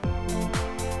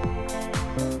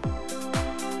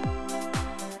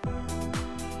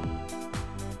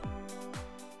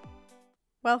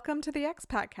Welcome to the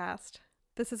Expatcast.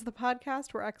 This is the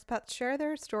podcast where expats share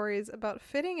their stories about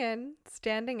fitting in,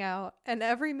 standing out, and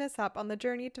every mishap on the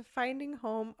journey to finding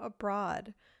home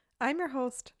abroad. I'm your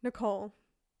host, Nicole.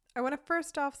 I want to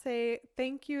first off say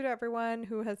thank you to everyone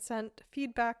who has sent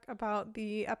feedback about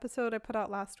the episode I put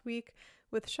out last week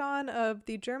with Sean of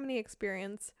the Germany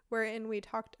experience, wherein we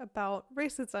talked about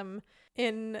racism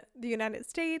in the United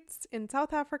States, in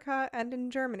South Africa, and in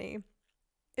Germany.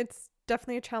 It's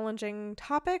definitely a challenging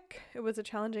topic. It was a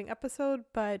challenging episode,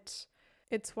 but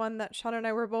it's one that Sean and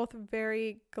I were both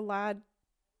very glad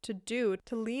to do,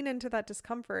 to lean into that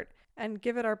discomfort and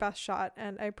give it our best shot.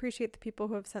 And I appreciate the people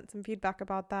who have sent some feedback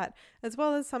about that, as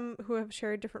well as some who have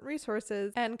shared different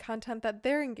resources and content that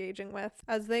they're engaging with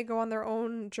as they go on their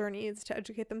own journeys to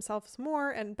educate themselves more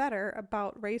and better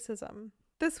about racism.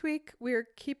 This week, we're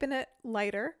keeping it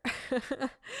lighter.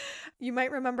 You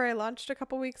might remember I launched a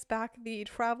couple weeks back the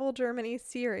Travel Germany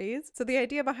series. So the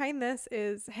idea behind this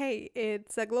is, hey,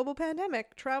 it's a global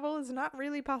pandemic. Travel is not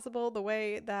really possible the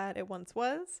way that it once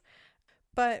was.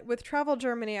 But with Travel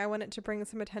Germany, I wanted to bring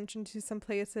some attention to some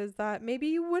places that maybe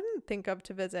you wouldn't think of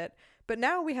to visit. But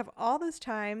now we have all this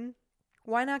time.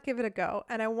 Why not give it a go?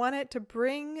 And I wanted to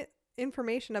bring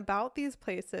information about these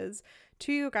places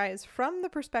to you guys from the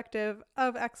perspective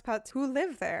of expats who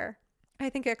live there. I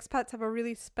think expats have a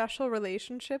really special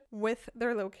relationship with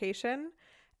their location.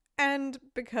 And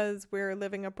because we're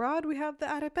living abroad, we have the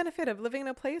added benefit of living in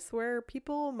a place where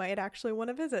people might actually want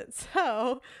to visit.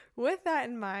 So with that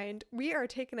in mind, we are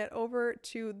taking it over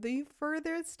to the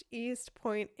furthest east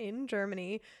point in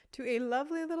Germany, to a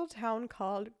lovely little town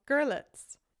called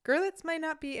Görlitz. Görlitz might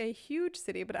not be a huge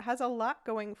city, but it has a lot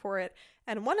going for it.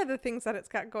 And one of the things that it's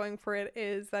got going for it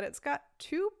is that it's got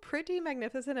two pretty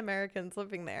magnificent Americans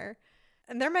living there.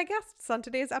 And they're my guests on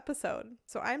today's episode.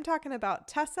 So I'm talking about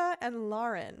Tessa and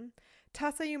Lauren.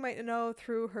 Tessa, you might know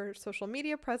through her social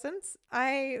media presence.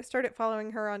 I started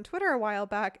following her on Twitter a while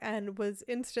back and was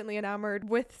instantly enamored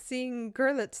with seeing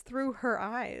Görlitz through her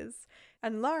eyes.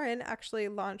 And Lauren actually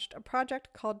launched a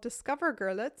project called Discover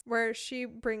Görlitz, where she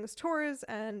brings tours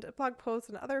and blog posts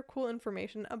and other cool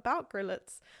information about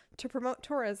Görlitz to promote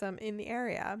tourism in the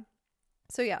area.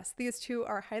 So yes, these two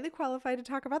are highly qualified to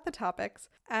talk about the topics.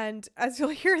 And as you'll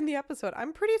hear in the episode,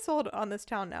 I'm pretty sold on this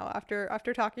town now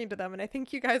after talking to them. And I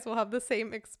think you guys will have the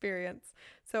same experience.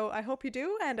 So I hope you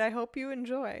do, and I hope you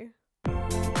enjoy.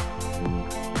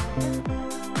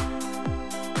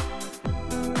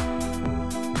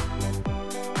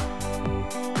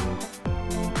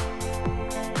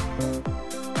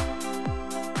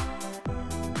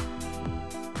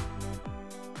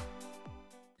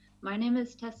 My name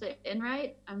is Tessa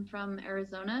Enright. I'm from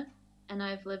Arizona, and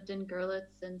I've lived in Görlitz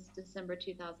since December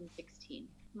 2016.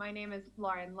 My name is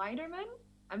Lauren Leiderman.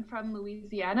 I'm from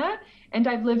Louisiana, and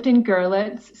I've lived in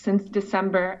Görlitz since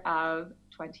December of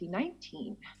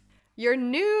 2019. You're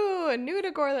new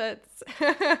to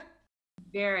Görlitz.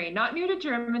 Very. Not new to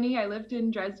Germany. I lived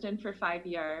in Dresden for 5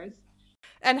 years.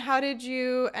 And how did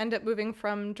you end up moving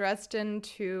from Dresden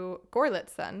to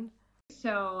Görlitz then?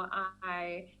 So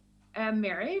I am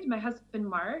married. My husband,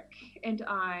 Mark, and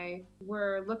I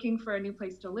were looking for a new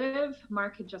place to live.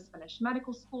 Mark had just finished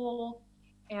medical school,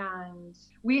 and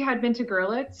we had been to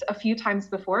Görlitz a few times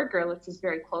before. Görlitz is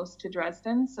very close to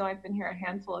Dresden, so I've been here a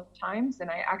handful of times, and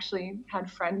I actually had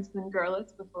friends in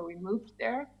Görlitz before we moved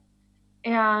there.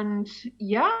 And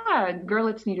yeah,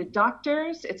 Görlitz needed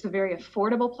doctors. It's a very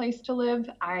affordable place to live.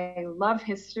 I love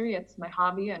history. It's my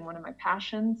hobby and one of my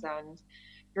passions, and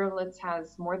Görlitz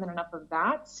has more than enough of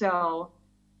that. So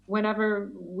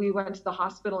whenever we went to the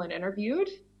hospital and interviewed,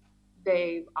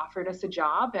 they offered us a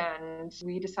job, and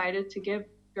we decided to give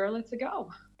Görlitz a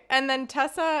go. And then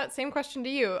Tessa, same question to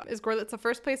you. Is Görlitz the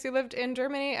first place you lived in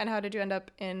Germany, and how did you end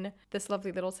up in this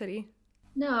lovely little city?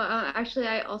 No, actually,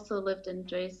 I also lived in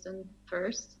Dresden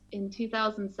first. In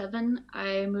 2007,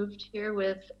 I moved here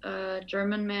with a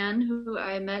German man who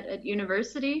I met at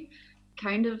university,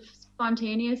 kind of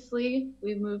spontaneously.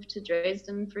 We moved to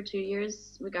Dresden for 2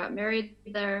 years. We got married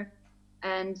there,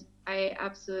 and I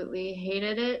absolutely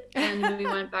hated it. And we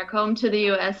went back home to the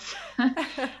U.S.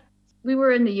 We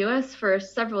were in the U.S. for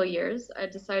several years. I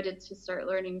decided to start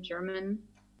learning German,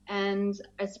 and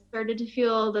I started to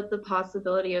feel that the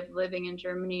possibility of living in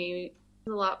Germany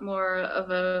was a lot more of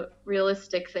a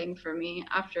realistic thing for me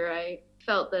after I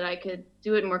felt that I could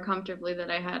do it more comfortably,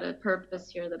 that I had a purpose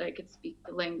here, that I could speak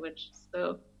the language.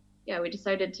 So yeah, we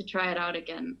decided to try it out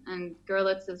again. And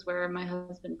Görlitz is where my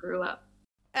husband grew up.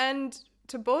 And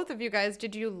to both of you guys,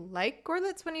 did you like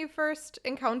Görlitz when you first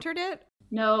encountered it?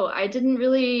 No, I didn't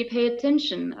really pay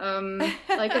attention.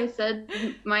 Like I said,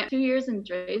 my 2 years in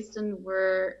Dresden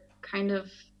were kind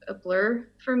of a blur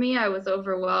for me. I was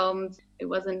overwhelmed. I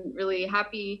wasn't really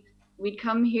happy. We'd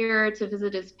come here to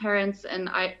visit his parents, and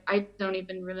I don't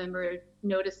even remember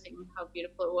noticing how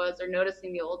beautiful it was or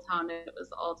noticing the old town. It was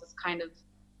all just kind of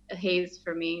a haze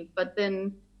for me. But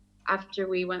then after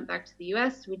we went back to the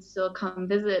US, we'd still come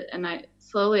visit, and I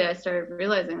started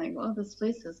realizing, like, well, this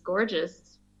place is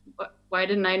gorgeous. Why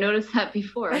didn't I notice that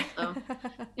before? So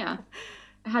yeah,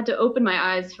 I had to open my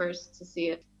eyes first to see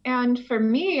it. And for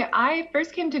me, I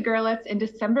first came to Görlitz in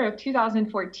December of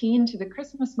 2014 to the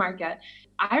Christmas market.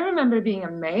 I remember being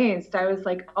amazed. I was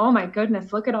like, oh my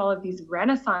goodness, look at all of these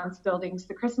Renaissance buildings.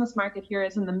 The Christmas market here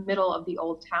is in the middle of the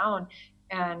old town.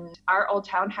 And our old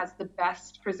town has the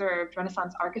best preserved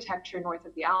Renaissance architecture north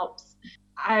of the Alps.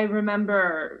 I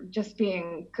remember just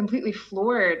being completely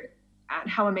floored at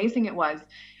how amazing it was.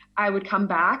 I would come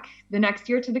back the next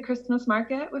year to the Christmas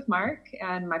market with Mark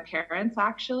and my parents,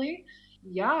 actually.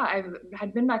 Yeah, I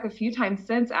had been back a few times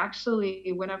since.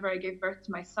 Actually, whenever I gave birth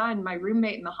to my son, my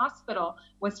roommate in the hospital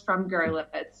was from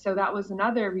Görlitz. So that was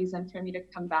another reason for me to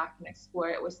come back and explore.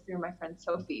 It was through my friend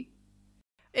Sophie.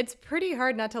 It's pretty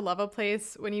hard not to love a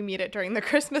place when you meet it during the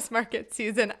Christmas market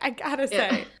season. I gotta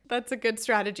say, that's a good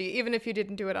strategy, even if you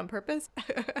didn't do it on purpose.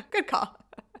 Good call.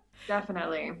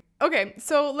 Definitely. Okay,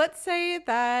 so let's say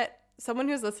that someone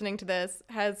who's listening to this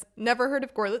has never heard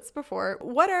of Görlitz before.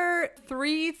 What are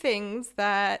 3 things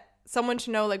that someone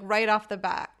should know, like, right off the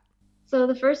bat? So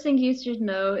the first thing you should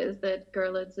know is that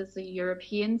Görlitz is a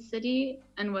European city,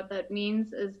 and what that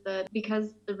means is that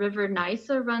because the river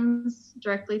Nisa runs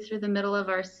directly through the middle of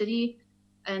our city,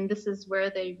 and this is where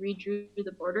they redrew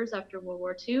the borders after World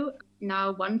War II,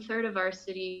 now 1/3 of our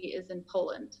city is in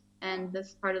Poland, and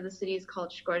this part of the city is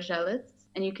called Görlitz,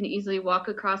 and you can easily walk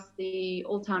across the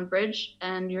Old Town Bridge,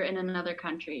 and you're in another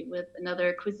country with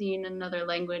another cuisine, another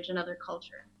language, another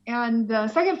culture. And the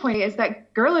second point is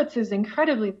that Görlitz is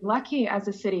incredibly lucky as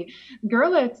a city.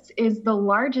 Görlitz is the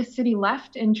largest city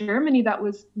left in Germany that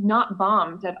was not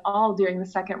bombed at all during the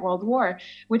Second World War,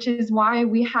 which is why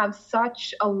we have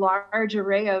such a large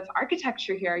array of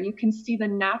architecture here. You can see the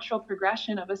natural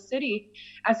progression of a city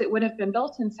as it would have been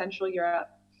built in Central Europe.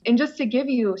 And just to give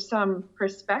you some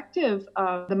perspective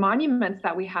of the monuments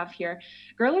that we have here,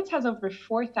 Görlitz has over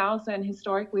 4,000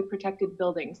 historically protected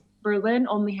buildings. Berlin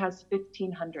only has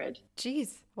 1,500.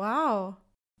 Jeez, wow.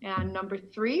 And number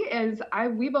 3 is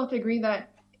we both agree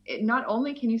that not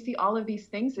only can you see all of these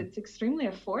things, it's extremely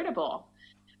affordable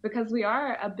because we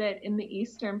are a bit in the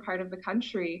eastern part of the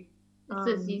country.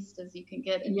 It's as east as you can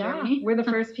get in Germany. We're the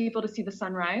first people to see the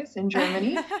sunrise in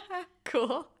Germany.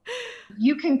 Cool.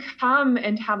 You can come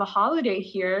and have a holiday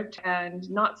here and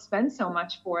not spend so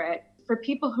much for it. For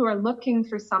people who are looking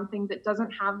for something that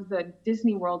doesn't have the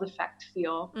Disney World effect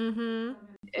feel.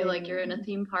 Mm-hmm. Like you're in a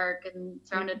theme park and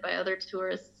surrounded by other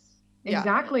tourists.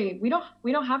 Exactly. We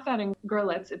don't have that in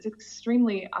Görlitz. It's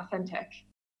extremely authentic.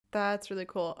 That's really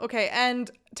cool. Okay,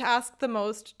 and to ask the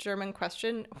most German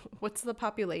question, what's the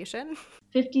population?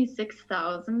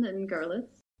 56,000 in Görlitz.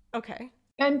 Okay.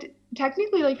 And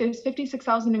technically, like, there's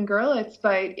 56,000 in Görlitz,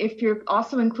 but if you're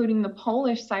also including the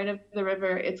Polish side of the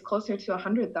river, it's closer to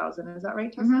 100,000. Is that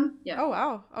right, Tessa? Mm-hmm. Yeah. Oh,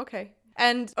 wow. Okay.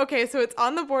 And, okay, so it's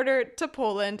on the border to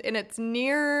Poland, and it's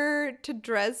near to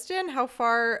Dresden. How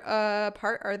far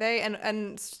apart are they?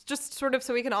 And just sort of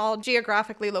so we can all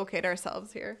geographically locate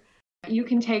ourselves here. You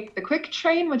can take the quick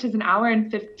train, which is 1 hour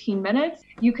and 15 minutes.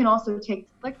 You can also take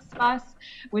the Flixbus,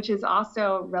 which is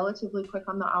also relatively quick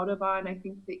on the Autobahn. I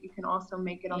think that you can also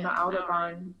make it on the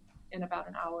Autobahn in about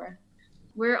an hour.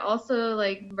 We're also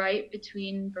like right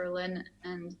between Berlin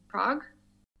and Prague.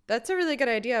 That's a really good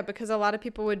idea because a lot of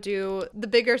people would do the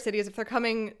bigger cities. If they're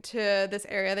coming to this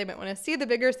area, they might want to see the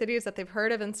bigger cities that they've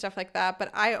heard of and stuff like that.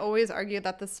 But I always argue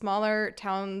that the smaller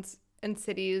towns and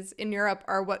cities in Europe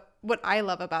are what I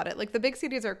love about it. Like, the big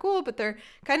cities are cool, but they're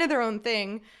kind of their own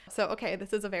thing. So, okay,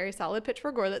 this is a very solid pitch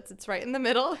for Görlitz. It's right in the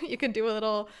middle. You can do a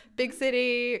little big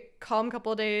city, calm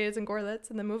couple days in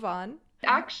Görlitz, and then move on.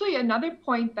 Actually, another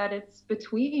point that it's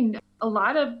between, a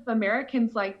lot of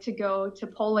Americans like to go to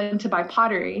Poland to buy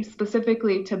pottery,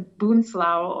 specifically to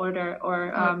Bunslau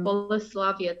or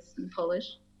Bolesławiec in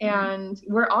Polish. And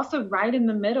we're also right in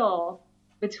the middle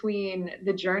between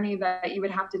the journey that you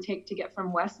would have to take to get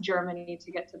from West Germany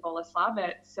to get to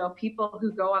Bolesławiec. So people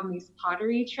who go on these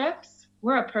pottery trips,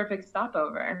 we're a perfect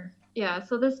stopover. Yeah,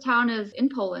 so this town is in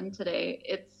Poland today.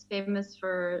 It's famous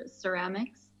for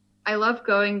ceramics. I love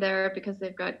going there because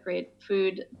they've got great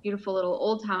food, beautiful little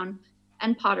old town,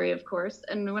 and pottery, of course.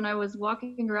 And when I was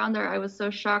walking around there, I was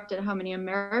so shocked at how many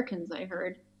Americans I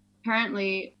heard.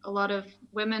 Apparently, a lot of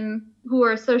women who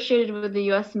are associated with the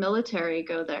U.S. military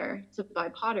go there to buy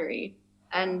pottery.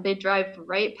 and they drive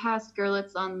right past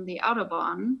Görlitz on the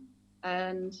Autobahn.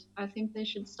 And I think they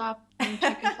should stop and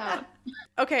check us out.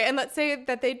 Okay, and let's say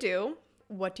that they do.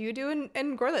 What do you do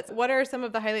in Görlitz? What are some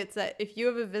of the highlights that if you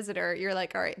have a visitor, you're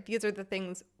like, all right, these are the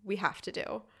things we have to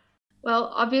do?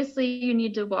 Well, obviously, you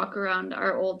need to walk around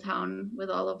our old town with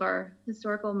all of our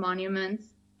historical monuments,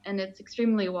 and it's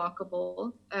extremely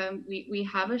walkable. We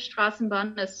have a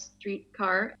Straßenbahn, a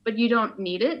streetcar, but you don't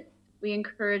need it. We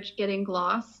encourage getting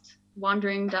lost,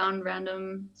 wandering down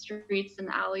random streets and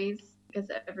alleys, because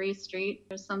every street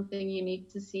there's something unique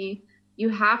to see. You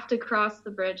have to cross the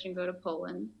bridge and go to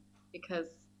Poland, because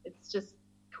it's just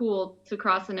cool to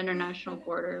cross an international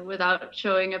border without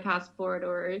showing a passport,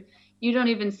 or you don't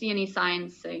even see any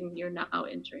signs saying you're now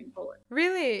entering Poland.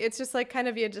 Really? It's just like kind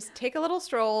of you just take a little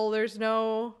stroll. There's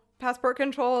no passport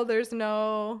control. There's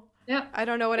no... Yeah. I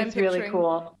don't know what I'm picturing. It's really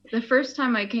cool. The first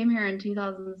time I came here in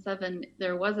 2007,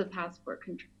 there was a passport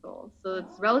control. So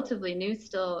it's relatively new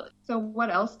still. So what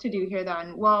else to do here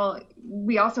then? Well,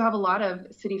 we also have a lot of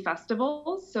city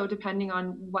festivals. So depending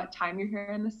on what time you're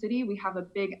here in the city, we have a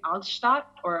big Altstadt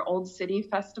or Old City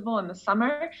festival in the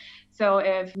summer. So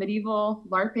if medieval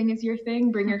LARPing is your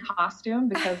thing, bring your costume,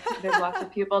 because there's lots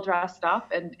of people dressed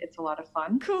up and it's a lot of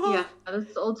fun. Cool. Yeah,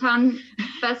 this Old Town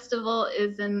Festival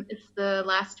it's the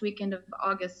last weekend of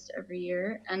August every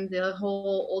year, and the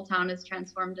whole Old Town is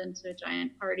transformed into a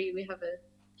giant party. We have a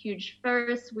huge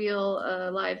Ferris wheel,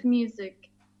 live music,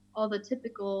 all the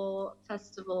typical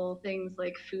festival things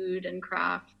like food and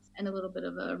crafts, and a little bit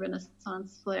of a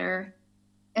Renaissance flair.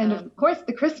 And of course,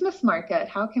 the Christmas market.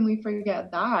 How can we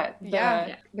forget that?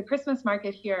 The Christmas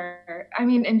market here, I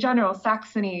mean, in general,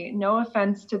 Saxony, no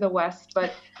offense to the West,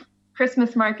 but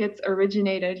Christmas markets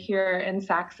originated here in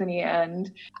Saxony,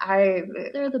 and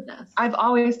they're the best. I've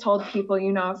always told people,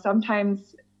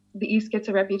 sometimes the East gets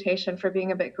a reputation for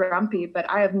being a bit grumpy, but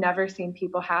I have never seen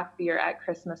people happier at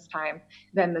Christmas time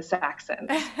than the Saxons.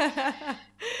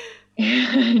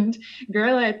 And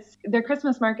Görlitz, their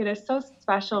Christmas market is so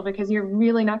special because you're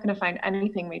really not going to find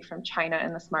anything made from China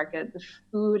in this market. The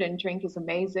food and drink is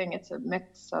amazing. It's a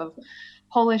mix of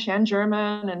Polish and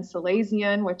German and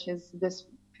Silesian, which is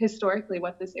historically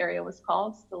what this area was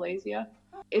called, Silesia.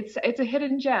 It's a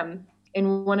hidden gem.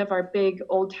 In one of our big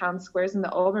old town squares in the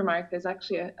Obermarkt, there's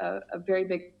actually a very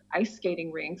big ice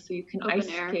skating rink, so you can ice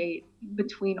skate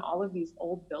between all of these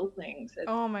old buildings.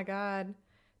 Oh my God.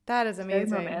 That is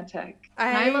amazing. Very romantic.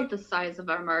 I love the size of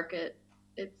our market.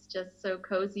 It's just so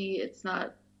cozy. It's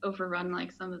not overrun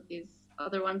like some of these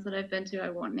other ones that I've been to.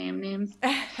 I won't name names.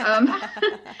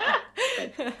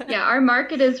 Yeah, our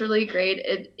market is really great.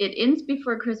 It ends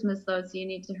before Christmas though, so you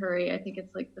need to hurry. I think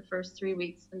it's like the first 3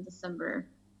 weeks in December.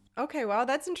 Okay, wow,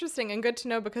 that's interesting and good to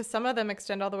know because some of them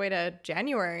extend all the way to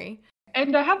January.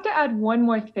 And I have to add one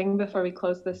more thing before we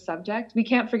close this subject. We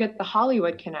can't forget the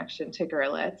Hollywood connection to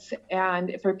Görlitz.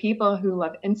 And for people who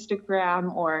love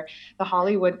Instagram or the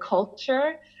Hollywood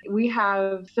culture, we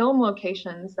have film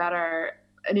locations that are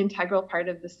an integral part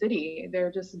of the city.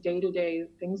 They're just day-to-day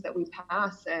things that we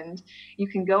pass. And you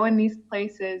can go in these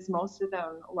places. Most of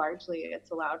them, largely,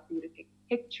 it's allowed for you to take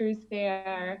pictures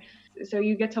there. So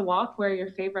you get to walk where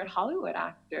your favorite Hollywood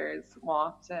actors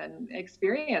walked and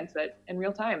experience it in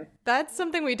real time. That's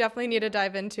something we definitely need to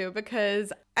dive into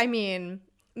because, I mean,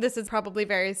 this is probably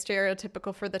very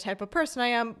stereotypical for the type of person I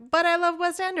am, but I love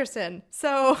Wes Anderson.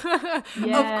 So, of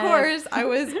course, I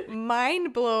was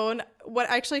mind blown.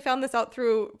 I actually found this out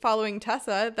through following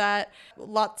Tessa, that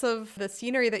lots of the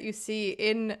scenery that you see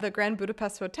in the Grand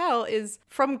Budapest Hotel is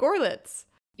from Görlitz.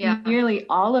 Yeah, nearly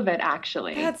all of it,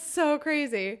 actually. That's so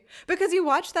crazy. Because you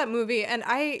watch that movie, and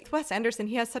Wes Anderson,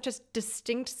 he has such a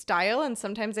distinct style, and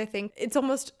sometimes I think it's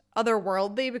almost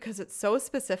otherworldly because it's so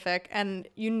specific, and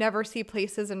you never see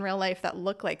places in real life that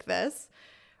look like this.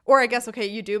 Or I guess, okay,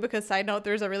 you do, because side note,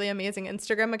 there's a really amazing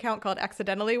Instagram account called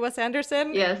Accidentally Wes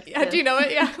Anderson. Yes. Do you know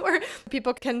it? Yeah. Where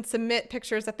people can submit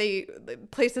pictures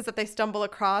places that they stumble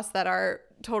across that are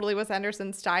totally Wes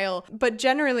Anderson style. But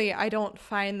generally, I don't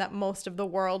find that most of the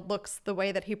world looks the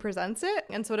way that he presents it.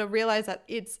 And so to realize that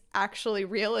it's actually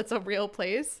real, it's a real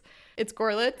place, it's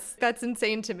Görlitz, that's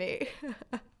insane to me.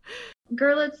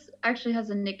 Görlitz actually has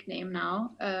a nickname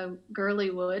now,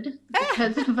 Girlywood,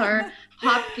 because of our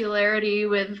popularity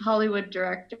with Hollywood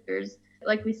directors.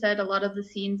 Like we said, a lot of the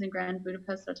scenes in Grand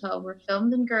Budapest Hotel were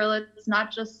filmed in Görlitz,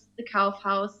 not just the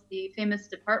Kaufhaus, the famous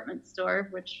department store,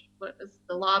 which was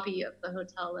the lobby of the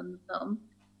hotel in the film.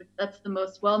 That's the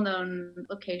most well-known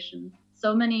location.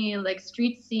 So many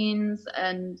street scenes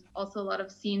and also a lot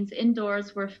of scenes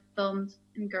indoors were filmed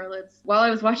in Görlitz. While I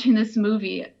was watching this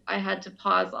movie, I had to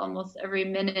pause almost every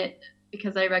minute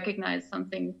because I recognized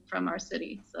something from our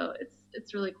city. So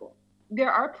it's really cool. There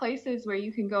are places where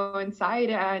you can go inside,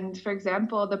 and for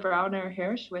example, the Brauner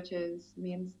Hirsch, which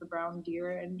means the brown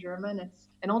deer in German. It's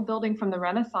an old building from the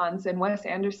Renaissance, and Wes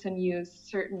Anderson used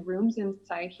certain rooms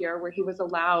inside here where he was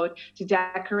allowed to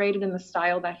decorate it in the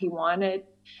style that he wanted.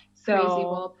 So, crazy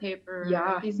wallpaper.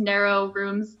 Yeah. These narrow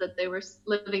rooms that they were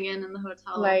living in the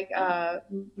hotel. Like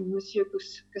Monsieur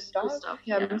Gustave.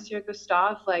 Yeah, Monsieur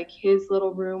Gustave, like his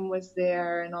little room was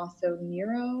there, and also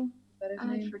Nero.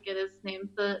 I forget his name.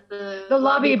 The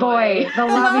lobby boy. The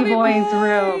lobby boy's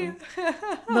room.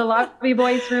 The lobby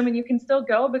boy's room, and you can still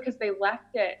go because they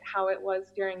left it how it was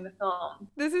during the film.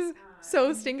 This is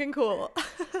so stinking cool.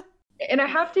 And I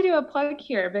have to do a plug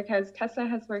here because Tessa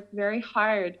has worked very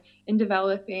hard in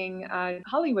developing a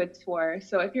Hollywood tour.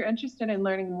 So if you're interested in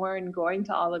learning more and going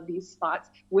to all of these spots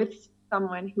with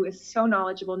someone who is so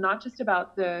knowledgeable, not just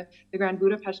about the Grand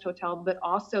Budapest Hotel, but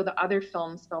also the other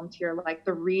films filmed here, like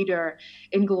The Reader,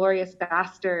 Inglourious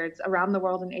Bastards, Around the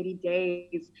World in 80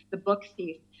 Days, The Book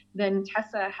Thief, then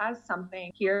Tessa has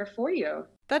something here for you.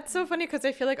 That's so funny because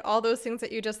I feel like all those things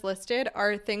that you just listed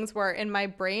are things where in my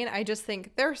brain, I just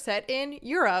think they're set in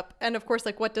Europe. And of course,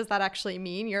 like, what does that actually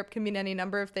mean? Europe can mean any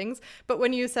number of things. But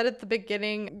when you said at the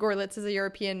beginning, Görlitz is a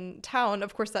European town,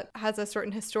 of course, that has a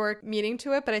certain historic meaning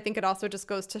to it. But I think it also just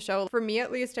goes to show, for me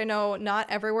at least, I know not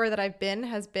everywhere that I've been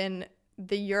has been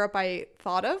the Europe I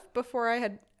thought of before I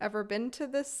had ever been to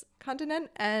this continent.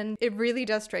 And it really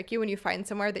does strike you when you find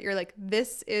somewhere that you're like,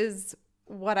 this is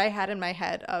what I had in my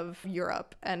head of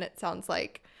Europe. And it sounds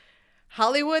like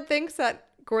Hollywood thinks that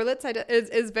Görlitz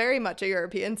is very much a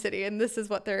European city, and this is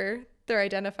what they're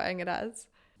identifying it as.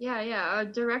 Yeah.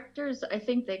 Directors, I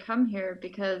think they come here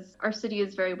because our city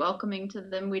is very welcoming to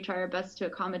them. We try our best to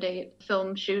accommodate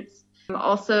film shoots.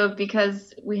 Also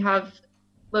because we have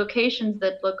locations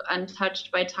that look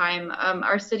untouched by time.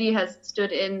 Our city has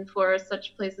stood in for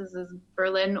such places as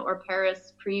Berlin or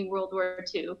Paris pre-World War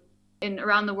II. In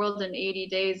Around the World in 80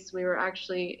 Days, we were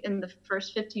actually, in the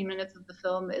first 15 minutes of the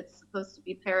film, it's supposed to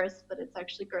be Paris, but it's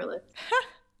actually Görlitz.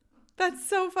 That's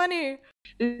so funny.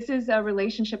 This is a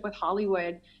relationship with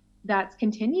Hollywood that's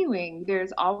continuing.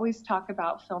 There's always talk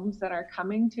about films that are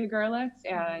coming to Görlitz,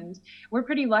 and we're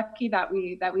pretty lucky that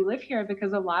we live here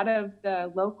because a lot of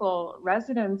the local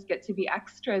residents get to be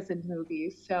extras in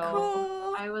movies. So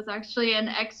cool. I was actually an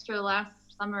extra last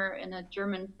summer in a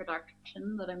German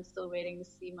production that I'm still waiting to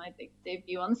see my big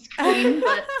debut on screen.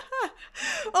 But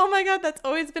oh my God, that's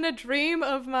always been a dream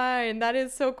of mine. That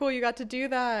is so cool. You got to do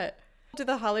that. Do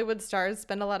the Hollywood stars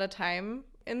spend a lot of time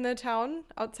in the town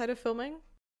outside of filming?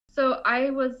 So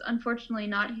I was unfortunately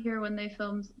not here when they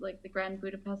filmed like the Grand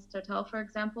Budapest Hotel, for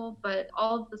example, but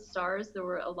all of the stars, there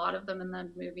were a lot of them in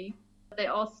that movie. They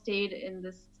all stayed in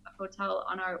this hotel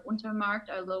on our Untermarkt,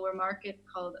 our lower market,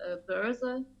 called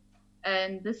Börse.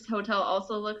 And this hotel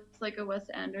also looks like a Wes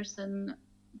Anderson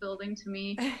building to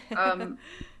me.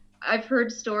 I've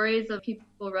heard stories of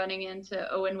people running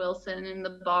into Owen Wilson in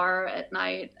the bar at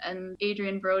night and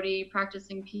Adrian Brody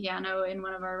practicing piano in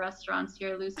one of our restaurants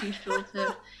here, Lucy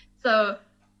Schulte. So,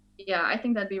 yeah, I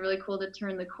think that'd be really cool to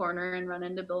turn the corner and run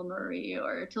into Bill Murray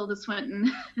or Tilda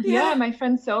Swinton. Yeah, my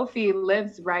friend Sophie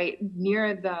lives right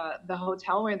near the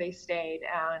hotel where they stayed,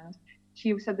 and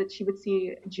she said that she would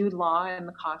see Jude Law in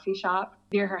the coffee shop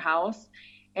near her house.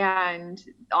 And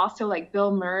also like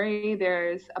Bill Murray,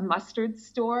 there's a mustard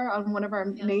store on one of our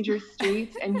major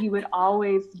streets, and he would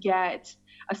always get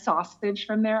a sausage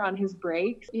from there on his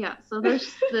breaks. Yeah, so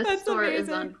this store amazing. is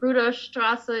on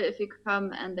Bruderstrasse if you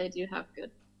come, and they do have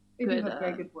good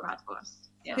Very good bratwurst.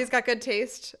 Yeah. He's got good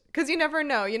taste. Because you never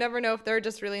know. You never know if they're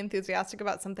just really enthusiastic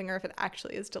about something or if it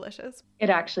actually is delicious.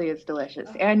 It actually is delicious.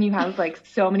 And you have like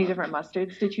so many different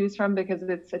mustards to choose from because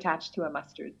it's attached to a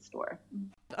mustard store.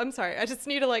 I'm sorry. I just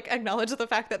need to like acknowledge the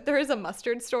fact that there is a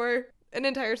mustard store, an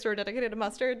entire store dedicated to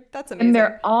mustard. That's amazing. And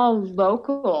they're all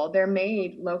local. They're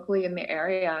made locally in the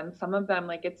area. And some of them,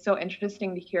 like, it's so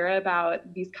interesting to hear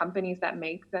about these companies that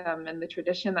make them and the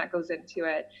tradition that goes into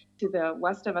it. To the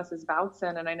west of us is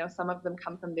Bautzen, and I know some of them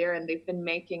come from there, and they've been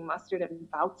making mustard in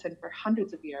Bautzen for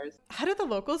hundreds of years. How do the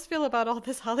locals feel about all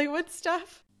this Hollywood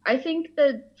stuff? I think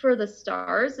that for the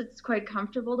stars, it's quite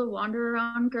comfortable to wander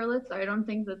around Görlitz. I don't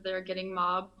think that they're getting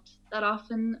mobbed that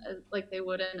often like they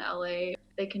would in LA.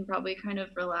 They can probably kind of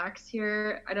relax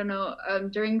here. I don't know.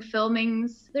 During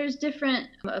filmings, there's different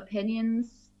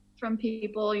opinions from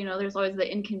people. You know, there's always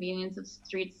the inconvenience of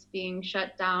streets being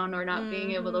shut down or not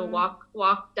being able to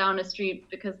walk down a street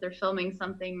because they're filming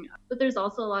something. But there's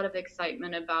also a lot of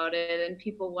excitement about it, and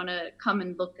people want to come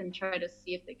and look and try to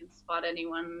see if they can spot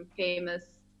anyone famous.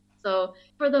 So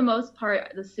for the most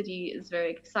part, the city is very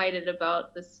excited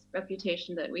about this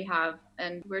reputation that we have,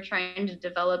 and we're trying to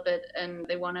develop it, and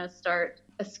they want to start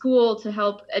a school to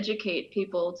help educate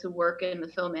people to work in the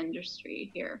film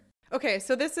industry here. Okay,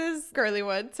 so this is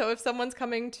Görlitz. So if someone's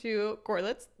coming to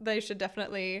Görlitz, they should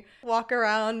definitely walk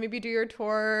around, maybe do your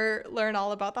tour, learn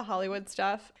all about the Hollywood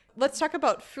stuff. Let's talk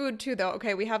about food too, though.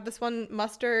 Okay, we have this one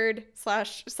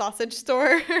mustard/sausage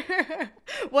store.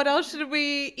 What else should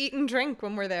we eat and drink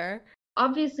when we're there?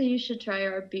 Obviously, you should try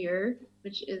our beer,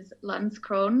 which is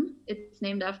Landskron. It's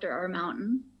named after our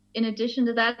mountain. In addition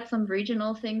to that, some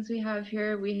regional things we have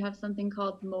here. We have something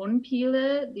called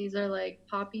Mohnpile. These are like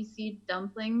poppy seed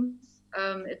dumplings.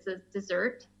 It's a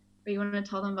dessert. Or you want to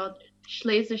tell them about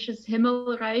Schlesisches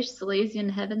Himmelreich, Silesian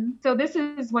heaven? So this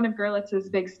is one of Görlitz's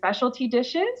big specialty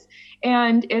dishes,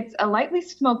 and it's a lightly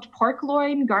smoked pork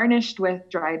loin garnished with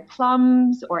dried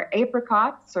plums or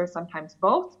apricots, or sometimes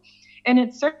both. And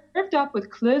it's served up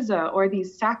with Klöße, or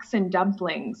these Saxon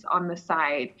dumplings on the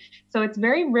side. So it's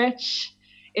very rich.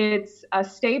 It's a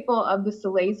staple of the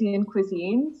Silesian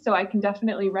cuisine, so I can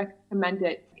definitely recommend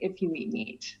it if you eat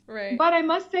meat. Right. But I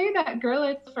must say that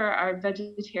Görlitz, for our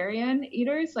vegetarian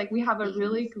eaters, like we have a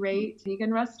really great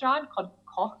vegan restaurant called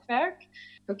Kochwerk,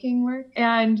 Cooking Work,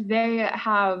 and they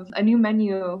have a new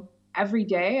menu every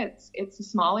day. It's a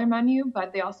smaller menu,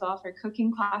 but they also offer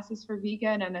cooking classes for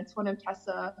vegan, and it's one of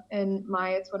Tessa and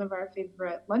it's one of our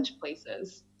favorite lunch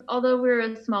places. Although we're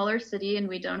a smaller city and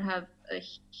we don't have a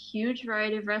huge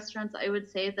variety of restaurants, I would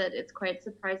say that it's quite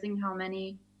surprising how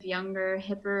many younger,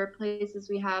 hipper places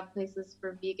we have, places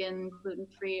for vegan,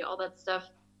 gluten-free, all that stuff.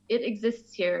 It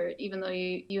exists here, even though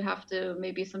you have to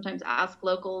maybe sometimes ask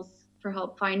locals for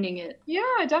help finding it.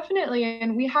 Yeah, definitely.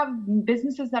 And we have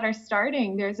businesses that are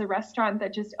starting. There's a restaurant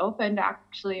that just opened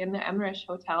actually in the Emmerich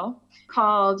Hotel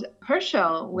called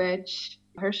Herschel, which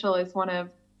Herschel is one of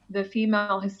the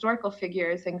female historical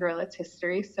figures in Görlitz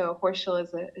history. So Herschel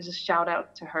is a shout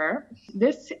out to her.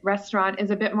 This restaurant is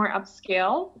a bit more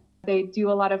upscale. They do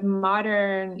a lot of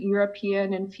modern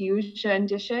European infusion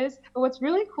dishes. But what's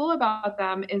really cool about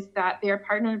them is that they are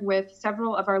partnered with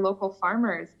several of our local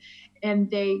farmers,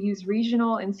 and they use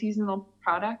regional and seasonal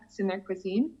products in their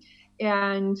cuisine.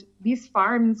 And these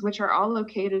farms, which are all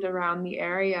located around the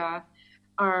area,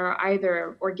 are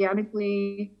either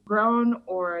organically grown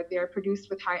or they're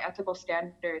produced with high ethical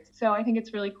standards. So I think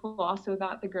it's really cool also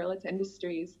that the Görlitz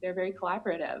industries, they're very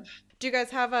collaborative. Do you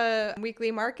guys have a weekly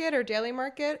market or daily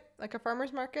market, like a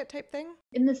farmer's market type thing?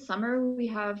 In the summer, we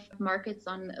have markets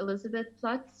on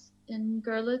Elisabethplatz in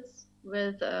Görlitz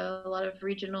with a lot of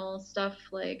regional stuff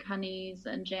like honeys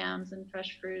and jams and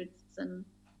fresh fruits and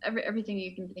everything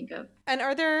you can think of. And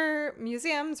are there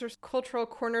museums or cultural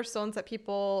cornerstones that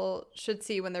people should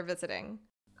see when they're visiting?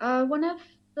 One of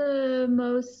the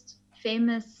most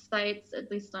famous sites,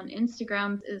 at least on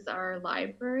Instagram, is our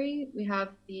library. We have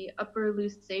the Upper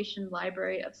Lusatian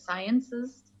Library of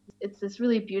Sciences. It's this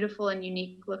really beautiful and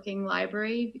unique looking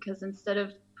library because instead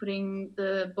of putting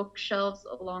the bookshelves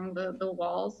along the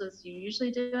walls as you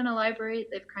usually do in a library,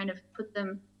 they've kind of put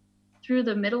them through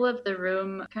the middle of the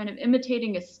room, kind of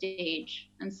imitating a stage.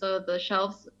 And so the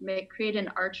shelves create an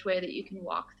archway that you can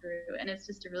walk through. And it's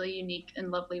just a really unique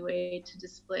and lovely way to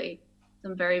display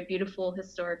some very beautiful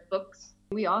historic books.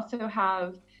 We also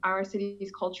have our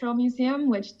city's cultural museum,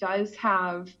 which does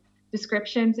have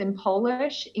descriptions in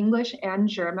Polish, English, and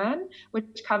German,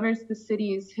 which covers the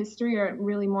city's history at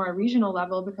really more a regional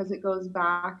level because it goes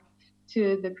back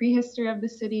to the prehistory of the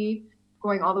city,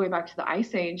 going all the way back to the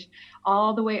Ice Age,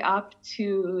 all the way up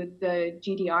to the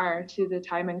GDR, to the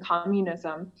time in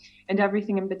communism, and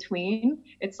everything in between.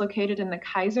 It's located in the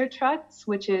Kaisertratz,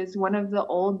 which is one of the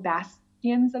old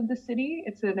bastions of the city.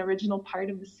 It's an original part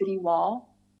of the city wall.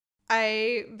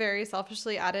 I very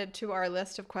selfishly added to our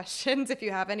list of questions if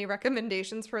you have any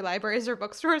recommendations for libraries or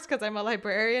bookstores, because I'm a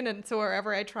librarian, and so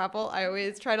wherever I travel, I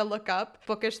always try to look up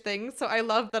bookish things. So I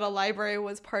love that a library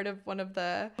was part of one of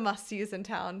the must-sees in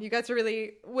town. You guys are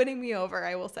really winning me over,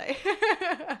 I will say.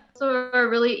 So a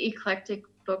really eclectic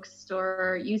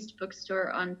bookstore, used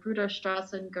bookstore on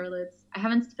Bruderstrasse in Görlitz. I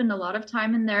haven't spent a lot of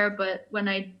time in there, but when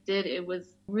I did, it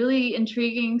was really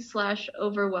intriguing /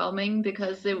 overwhelming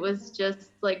because it was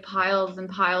just like piles and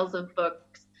piles of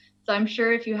books. So I'm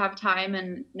sure if you have time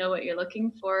and know what you're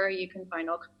looking for, you can find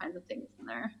all kinds of things in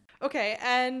there. Okay,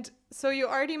 and so you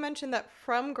already mentioned that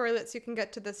from Görlitz you can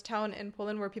get to this town in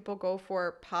Poland where people go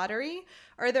for pottery.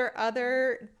 Are there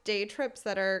other day trips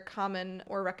that are common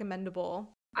or recommendable?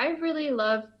 I really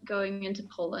love going into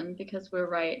Poland because we're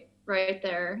right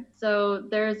there. So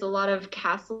there's a lot of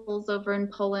castles over in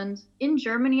Poland. In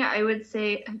Germany, I would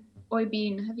say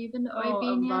Oybin. Have you been to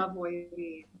Oybin yet? I love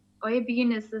Oybin.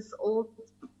 Oyabin is this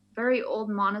very old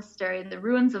monastery, the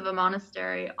ruins of a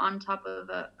monastery on top of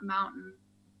a mountain.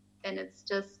 And it's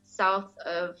just south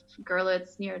of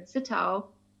Görlitz near Zittau.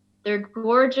 They're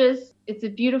gorgeous. It's a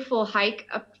beautiful hike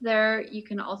up there. You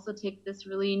can also take this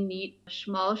really neat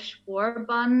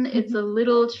Schmalspurbahn. It's a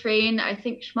little train. I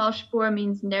think Schmalspur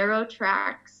means narrow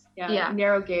tracks. Yeah.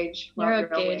 Narrow gauge. Narrow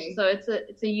gauge. So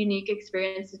it's a unique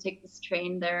experience to take this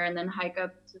train there and then hike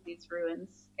up to these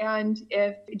ruins. And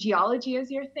if geology is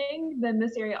your thing, then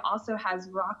this area also has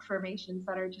rock formations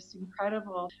that are just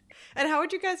incredible. And how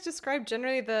would you guys describe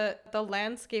generally the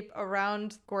landscape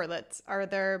around Görlitz? Are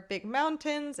there big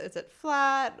mountains? Is it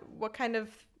flat? What kind of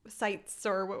sites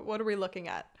or what are we looking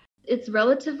at? It's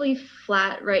relatively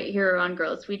flat right here around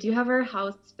Görlitz. We do have our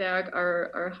Hausberg,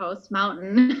 our house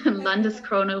mountain,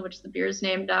 Landeskrone, which the beer is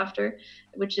named after,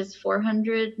 which is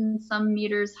 400 and some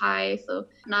meters high. So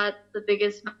not the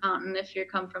biggest mountain if you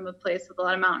come from a place with a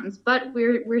lot of mountains. But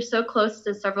we're so close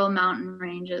to several mountain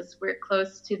ranges. We're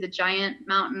close to the giant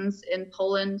mountains in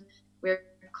Poland. We're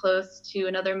close to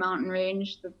another mountain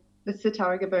range, the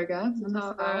Zittauer Gebirge.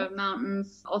 Zittauer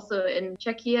Mountains. Also in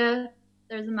Czechia,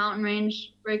 there's a mountain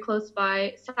range very close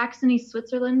by. Saxony,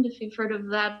 Switzerland, if you've heard of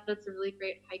that, that's a really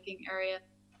great hiking area.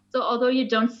 So although you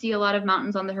don't see a lot of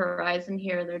mountains on the horizon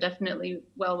here, they're definitely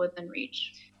well within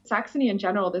reach. Saxony in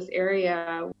general, this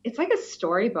area, it's like a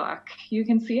storybook. You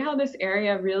can see how this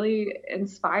area really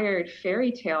inspired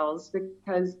fairy tales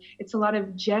because it's a lot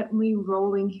of gently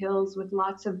rolling hills with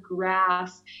lots of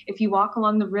grass. If you walk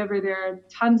along the river, there are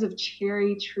tons of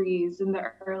cherry trees in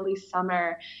the early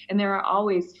summer, and there are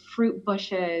always fruit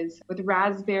bushes with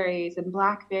raspberries and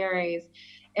blackberries.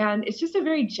 And it's just a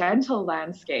very gentle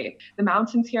landscape. The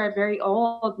mountains here are very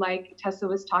old, like Tessa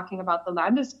was talking about the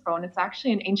Landeskrone. It's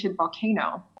actually an ancient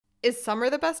volcano. Is summer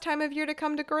the best time of year to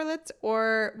come to Görlitz,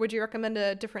 or would you recommend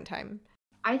a different time?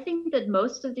 I think that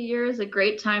most of the year is a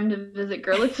great time to visit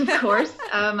Görlitz, of course.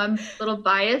 I'm a little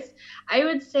biased. I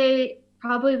would say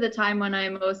probably the time when I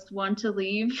most want to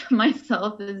leave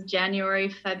myself is January,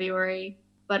 February.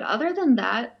 But other than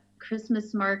that,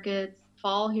 Christmas markets,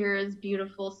 fall here is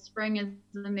beautiful, spring is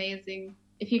amazing.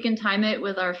 If you can time it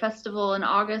with our festival in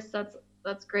August,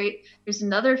 that's great. There's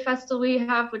another festival we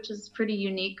have, which is pretty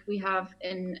unique. We have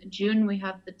in June, we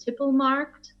have the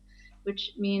Tippelmarkt,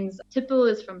 which means Tippel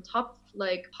is from top,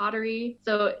 like pottery.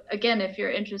 So again, if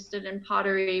you're interested in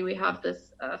pottery, we have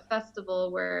this festival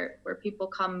where people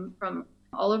come from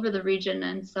all over the region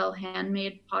and sell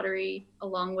handmade pottery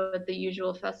along with the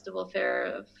usual festival fare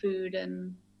of food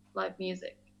and live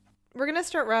music. We're going to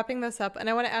start wrapping this up, and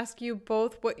I want to ask you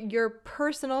both what your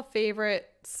personal favorite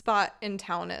spot in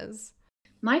town is.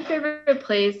 My favorite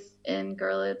place in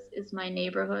Görlitz is my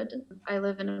neighborhood. I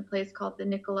live in a place called the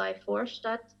Nikolai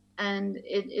Vorstadt, and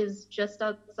it is just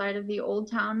outside of the old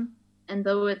town. And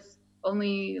though it's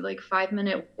only like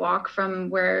 5-minute walk from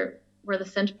where the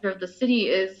center of the city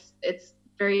is, it's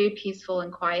very peaceful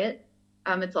and quiet.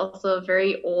 It's also a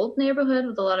very old neighborhood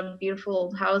with a lot of beautiful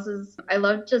old houses. I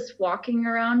love just walking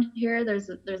around here. There's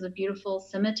a beautiful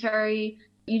cemetery.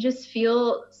 You just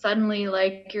feel suddenly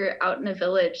like you're out in a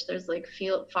village. There's like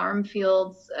farm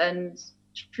fields and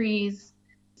trees.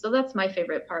 So that's my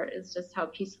favorite part, is just how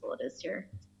peaceful it is here.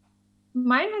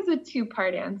 Mine has a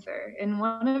 2-part answer, and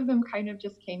one of them kind of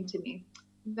just came to me.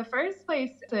 The first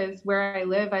place is where I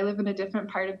live. I live in a different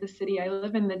part of the city. I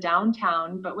live in the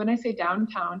downtown, but when I say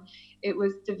downtown, it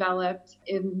was developed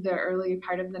in the early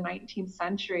part of the 19th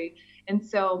century. And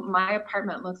so my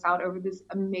apartment looks out over this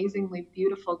amazingly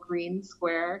beautiful green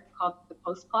square called the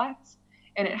Postplatz.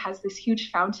 And it has this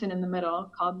huge fountain in the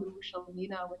middle called the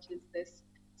Muschelina, which is this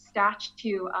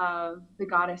statue of the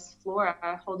goddess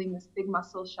Flora holding this big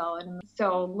mussel shell. And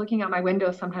so looking out my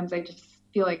window, sometimes I just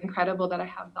feel like incredible that I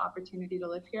have the opportunity to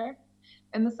live here.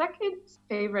 And the second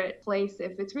favorite place,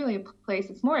 if it's really a place,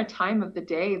 it's more a time of the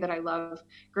day that I love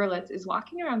Görlitz, is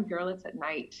walking around Görlitz at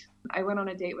night. I went on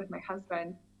a date with my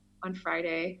husband on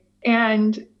Friday,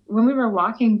 and when we were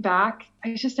walking back, I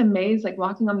was just amazed, like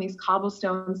walking on these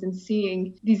cobblestones and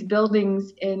seeing these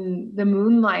buildings in the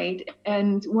moonlight.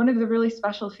 And one of the really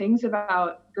special things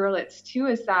about Görlitz too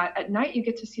is that at night you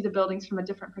get to see the buildings from a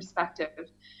different perspective.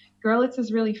 Görlitz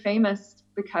is really famous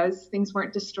because things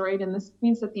weren't destroyed, and this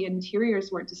means that the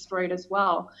interiors weren't destroyed as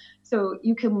well. So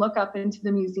you can look up into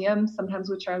the museums, sometimes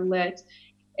which are lit,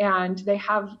 and they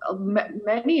have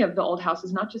many of the old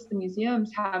houses, not just the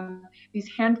museums, have these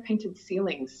hand-painted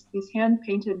ceilings, these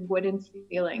hand-painted wooden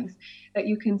ceilings that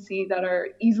you can see that are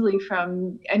easily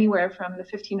from anywhere from the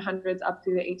 1500s up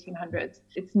through the 1800s.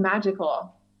 It's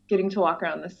magical getting to walk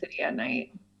around the city at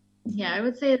night. Yeah, I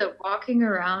would say that walking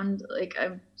around, like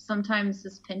I'm sometimes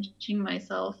just pinching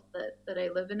myself that I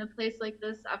live in a place like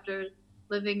this after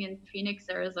living in Phoenix,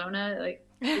 Arizona. Like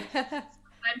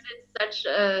sometimes it's such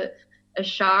a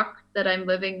shock that I'm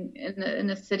living in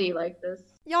a city like this.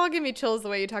 Y'all give me chills the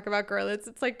way you talk about Görlitz.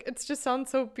 It's like, it just sounds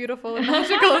so beautiful and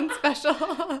magical and special.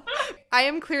 I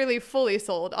am clearly fully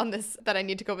sold on this, that I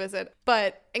need to go visit.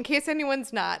 But in case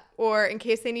anyone's not, or in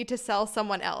case they need to sell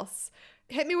someone else,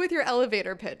 hit me with your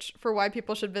elevator pitch for why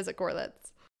people should visit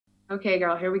Görlitz. Okay,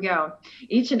 girl, here we go.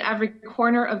 Each and every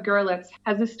corner of Görlitz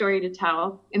has a story to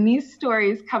tell, and these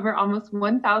stories cover almost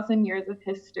 1,000 years of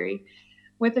history.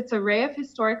 With its array of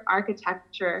historic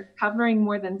architecture covering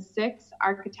more than 6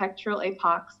 architectural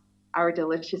epochs, our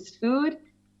delicious food,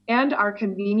 and our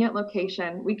convenient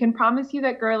location, we can promise you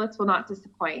that Görlitz will not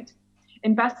disappoint.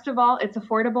 And best of all, it's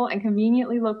affordable and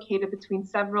conveniently located between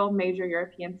several major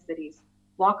European cities.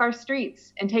 Walk our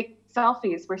streets and take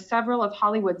selfies where several of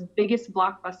Hollywood's biggest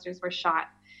blockbusters were shot.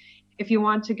 If you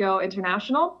want to go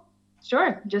international,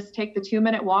 sure, just take the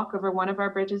 2-minute walk over one of our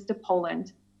bridges to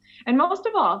Poland. And most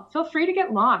of all, feel free to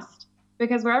get lost,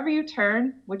 because wherever you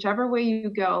turn, whichever way you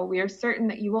go, we are certain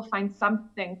that you will find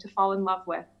something to fall in love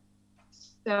with.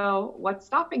 So what's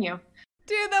stopping you?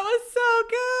 Dude, that was so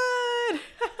good.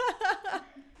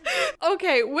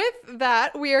 Okay, with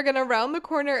that, we are going to round the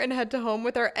corner and head to home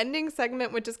with our ending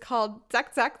segment, which is called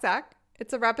Zack, Zack, Zack.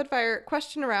 It's a rapid fire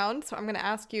question round. So I'm going to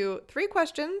ask you 3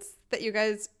 questions that you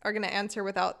guys are going to answer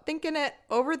without thinking it,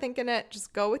 overthinking it.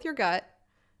 Just go with your gut.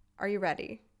 Are you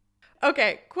ready?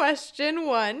 Okay, question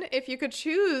 1. If you could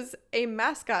choose a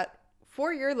mascot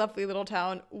for your lovely little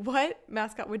town, what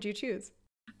mascot would you choose?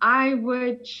 I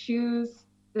would choose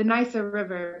the Nysa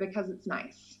River because it's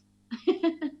nice.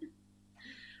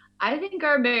 I think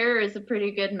our mayor is a pretty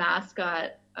good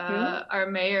mascot. Our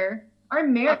mayor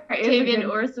Octavian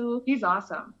Ursu. He's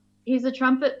awesome. He's a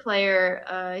trumpet player.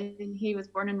 He was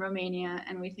born in Romania,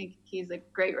 and we think he's a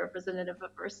great representative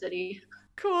of our city.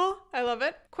 Cool. I love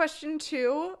it. Question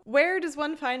 2. Where does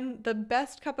one find the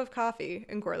best cup of coffee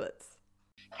in Görlitz?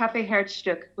 Cafe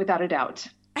Herzstück, without a doubt.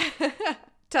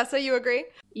 Tessa, you agree?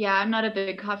 Yeah, I'm not a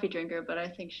big coffee drinker, but I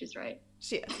think she's right.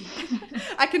 She is.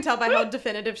 I can tell by how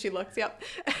definitive she looks. Yep.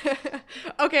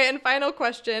 Okay, and final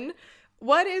question.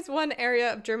 What is one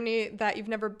area of Germany that you've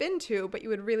never been to, but you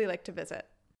would really like to visit?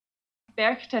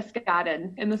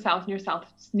 Berchtesgaden in the south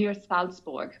near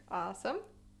Salzburg. Awesome.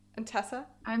 And Tessa?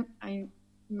 I'm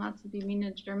not to be mean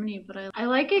to Germany, but I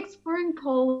like exploring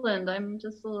Poland. I'm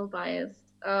just a little biased.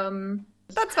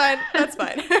 That's fine. That's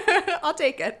fine. I'll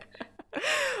take it.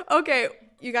 Okay,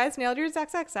 you guys nailed your Zack,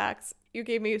 Zack, Zacks. You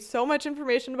gave me so much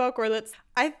information about Görlitz.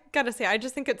 I gotta say, I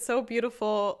just think it's so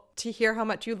beautiful to hear how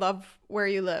much you love where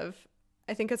you live.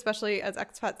 I think especially as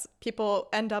expats, people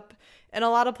end up in a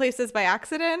lot of places by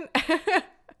accident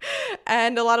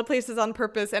and a lot of places on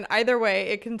purpose. And either way,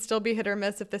 it can still be hit or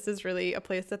miss if this is really a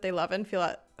place that they love and feel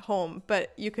at home.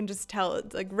 But you can just tell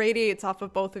it like radiates off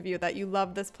of both of you that you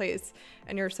love this place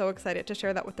and you're so excited to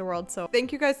share that with the world. So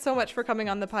thank you guys so much for coming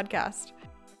on the podcast.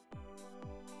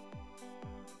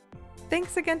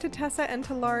 Thanks again to Tessa and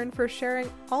to Lauren for sharing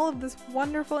all of this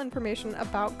wonderful information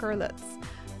about Görlitz.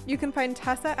 You can find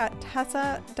Tessa at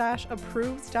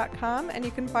tessa-approves.com and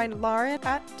you can find Lauren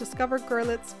at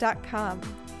discovergörlitz.com.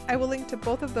 I will link to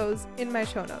both of those in my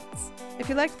show notes. If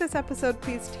you liked this episode,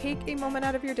 please take a moment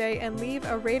out of your day and leave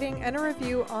a rating and a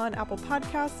review on Apple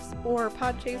Podcasts or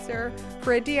Podchaser.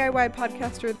 For a DIY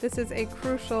podcaster, this is a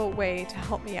crucial way to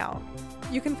help me out.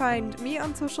 You can find me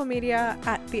on social media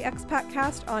at the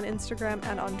expatcast on Instagram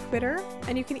and on Twitter,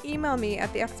 and you can email me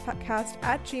at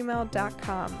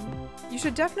theexpatcast@gmail.com. You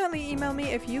should definitely email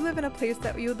me if you live in a place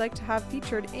that you would like to have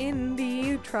featured in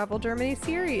the Travel Germany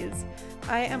series.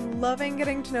 I am loving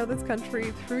getting to know this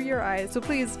country through your eyes, so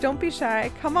please don't be shy.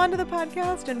 Come onto the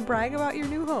podcast and brag about your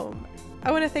new home.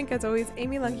 I want to thank, as always,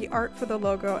 Amy Lunky Art for the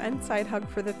logo and Sidehug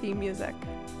for the theme music.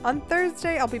 On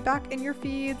Thursday, I'll be back in your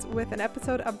feeds with an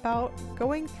episode about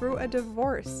going through a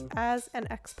divorce as an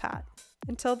expat.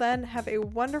 Until then, have a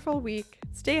wonderful week.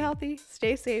 Stay healthy,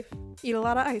 stay safe, eat a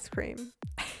lot of ice cream.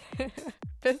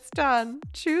 Bis dann.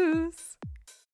 Tschüss.